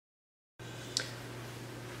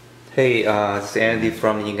Hey, this is Andy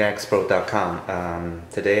from INKXPRO.com.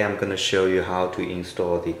 Today I'm going to show you how to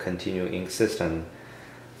install the continuous ink system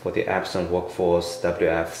for the Epson Workforce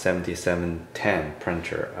WF-7710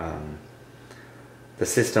 printer. The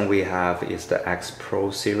system we have is the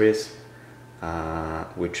INKXPRO series,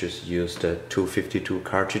 which is used 252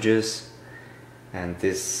 cartridges, and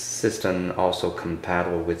this system also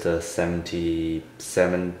compatible with the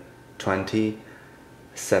 7720,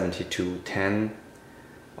 7210.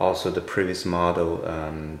 Also the previous model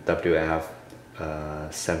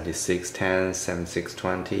WF-7610,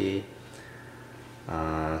 7620,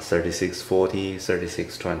 3640,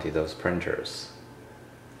 3620, those printers.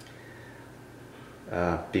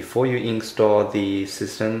 Before you install the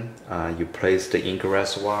system, you place the ink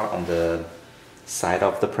reservoir on the side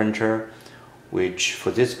of the printer, which for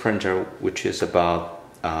this printer, which is about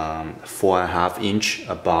 4.5 inches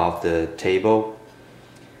above the table.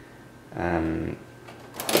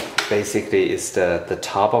 Basically, it's the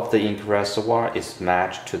top of the ink reservoir is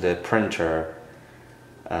matched to the printer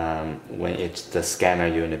when it's the scanner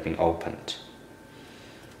unit being opened.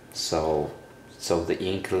 So the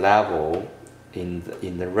ink level in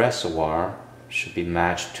the reservoir should be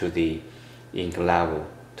matched to the ink level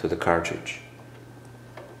to the cartridge.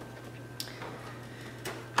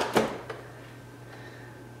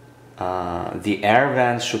 The air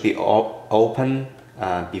vent should be open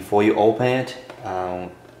before you open it.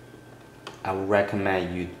 I would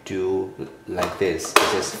recommend you do like this.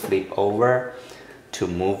 Just flip over to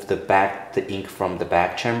move the ink from the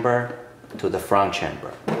back chamber to the front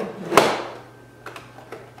chamber.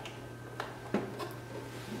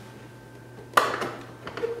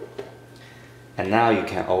 And now you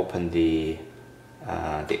can open the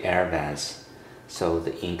air vents so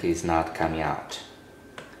the ink is not coming out.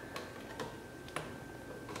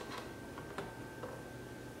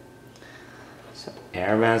 So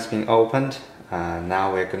air vents being opened.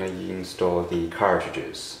 Now we're going to install the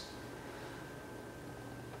cartridges.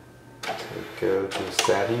 So go to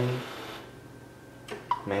Setting,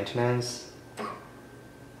 Maintenance,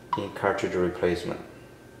 Ink Cartridge Replacement.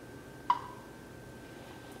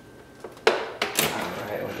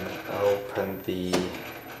 Alright, we're going to open the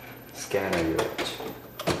scanner unit.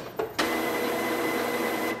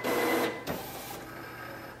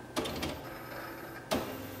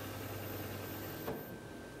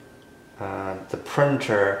 The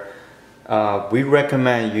printer, we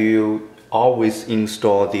recommend you always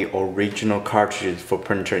install the original cartridge for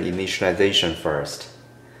printer initialization first.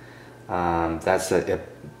 That's a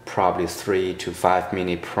probably 3 to 5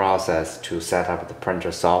 minute process to set up the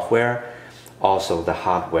printer software, also the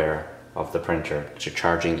hardware of the printer to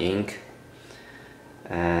charging ink.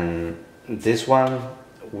 And this one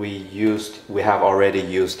we have already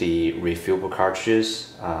used the refillable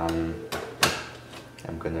cartridges.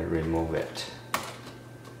 I'm gonna remove it.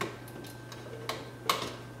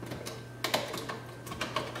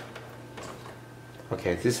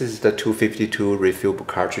 Okay, this is the 252 refillable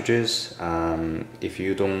cartridges. If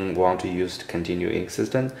you don't want to use the continuous ink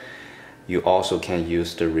system, you also can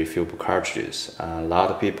use the refillable cartridges. A lot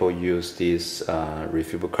of people use these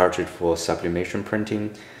refillable cartridge for sublimation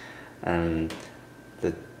printing, and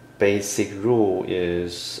the basic rule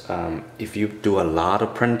is if you do a lot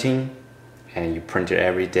of printing and you print it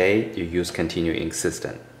every day, you use continuous ink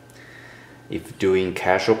system. If doing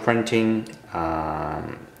casual printing,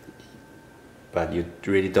 but you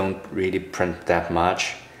don't really print that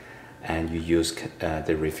much, and you use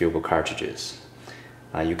the refillable cartridges.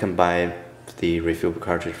 You can buy the refillable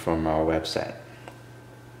cartridge from our website.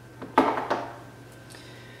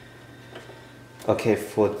 Okay,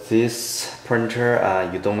 for this printer,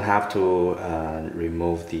 you don't have to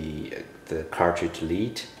remove the cartridge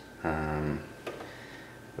lid.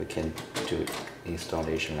 We can do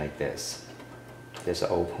installation like this. There's an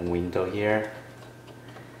open window here,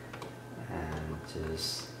 and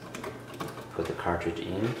just put the cartridge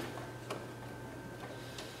in,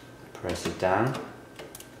 press it down,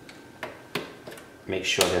 make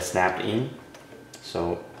sure they're snapped in.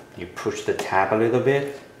 So you push the tab a little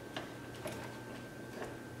bit,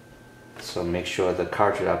 so make sure the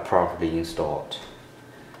cartridge are properly installed.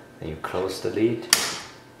 Then you close the lid.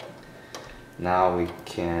 Now we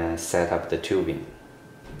can set up the tubing.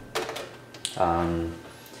 I'm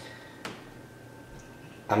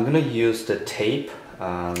gonna use the tape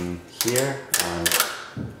here.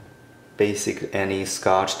 Basic, any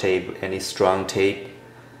Scotch tape, any strong tape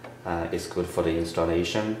is good for the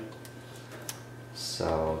installation.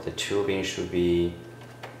 So the tubing should be,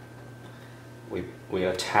 we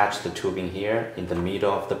attach the tubing here in the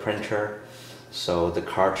middle of the printer, so the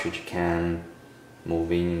cartridge can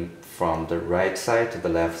moving from the right side to the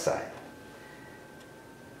left side.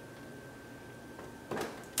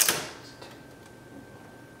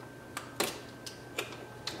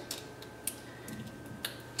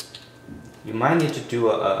 You might need to do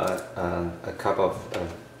a couple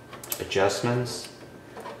of adjustments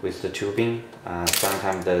with the tubing.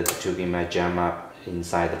 Sometimes the tubing might jam up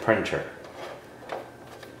inside the printer.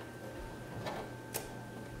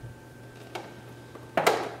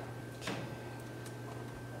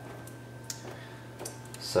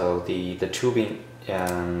 So the tubing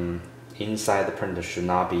inside the printer should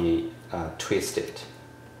not be twisted.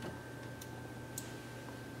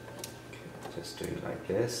 Okay, just do it like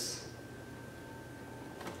this.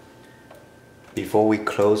 Before we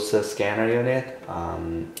close the scanner unit,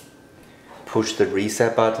 push the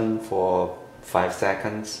reset button for 5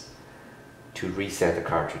 seconds to reset the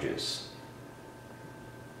cartridges.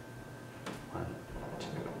 1, 2,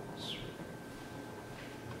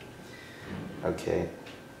 3. Okay.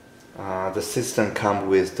 The system comes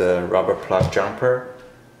with the rubber plug jumper.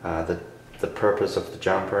 The purpose of the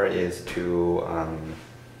jumper is to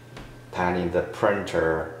tighten the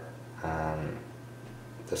printer,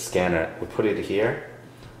 the scanner. We put it here,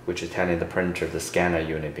 which is tightening the printer, the scanner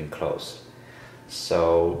unit being closed.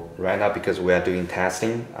 So right now, because we are doing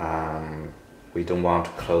testing, we don't want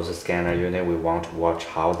to close the scanner unit. We want to watch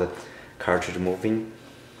how the cartridge is moving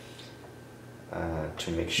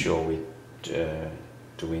to make sure we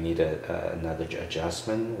do we need another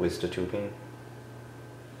adjustment with the tubing.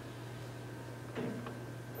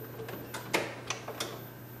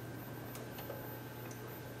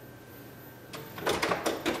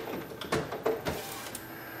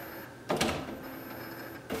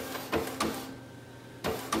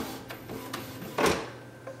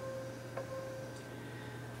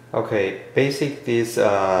 Okay, basic this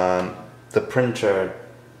the printer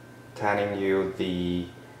telling you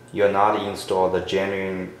you're not install the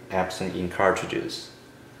genuine Epson ink cartridges.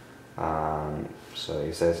 So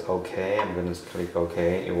it says okay. I'm going to click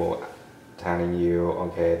OK. It will telling you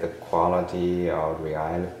okay the quality or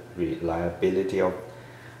reliability of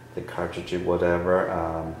the cartridge,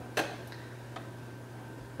 whatever.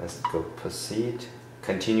 Let's go proceed.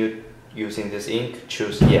 Continue using this ink.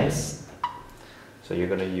 Choose yes. So you're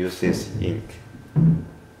going to use this ink,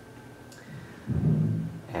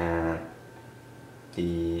 and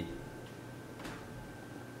the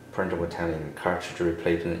printer will tell you cartridge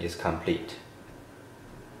replacement is complete.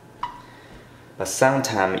 But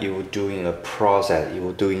sometimes you will doing a process, you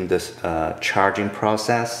will doing this charging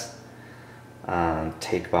process,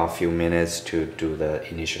 take about a few minutes to do the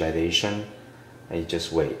initialization, and you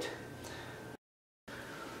just wait.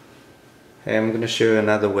 And I'm going to show you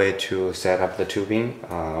another way to set up the tubing.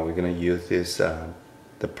 We're going to use this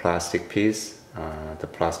the plastic piece, the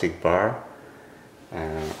plastic bar,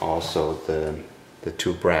 and also the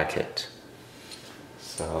tube bracket.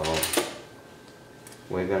 So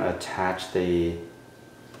we're going to attach the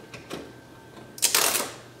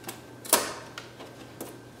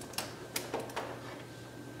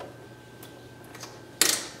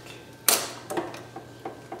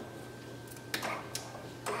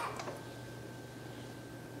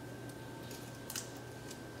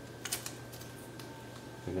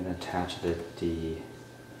the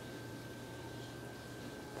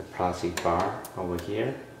plastic bar over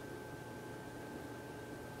here,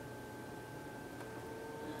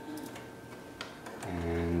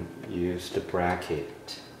 and use the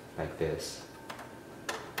bracket like this.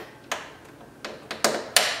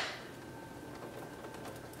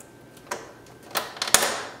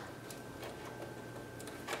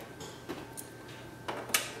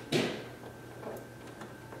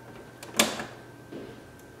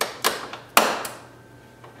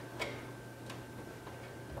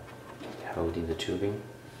 Holding the tubing,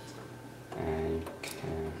 and you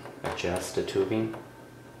can adjust the tubing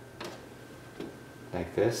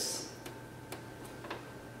like this,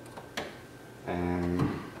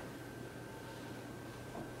 and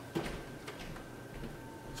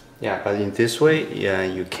yeah, but in this way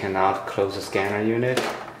you cannot close the scanner unit.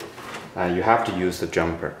 You have to use the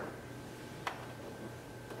jumper,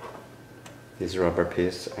 this rubber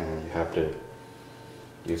piece, and you have to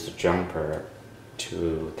use the jumper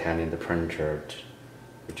to tighten the printer,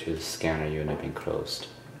 which is scanner unit being closed.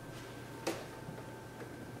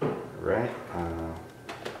 Right,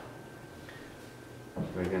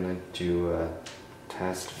 we're gonna do a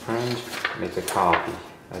test print, make a copy.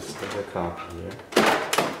 Let's take a copy here.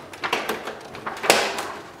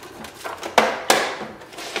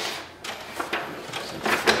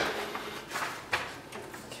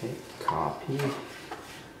 Okay, copy,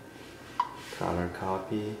 color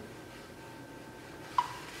copy.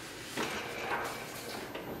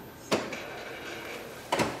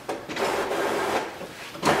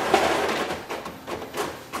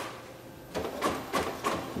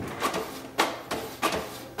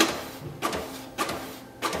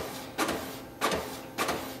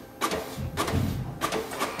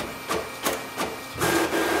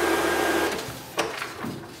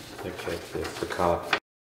 Here's the card.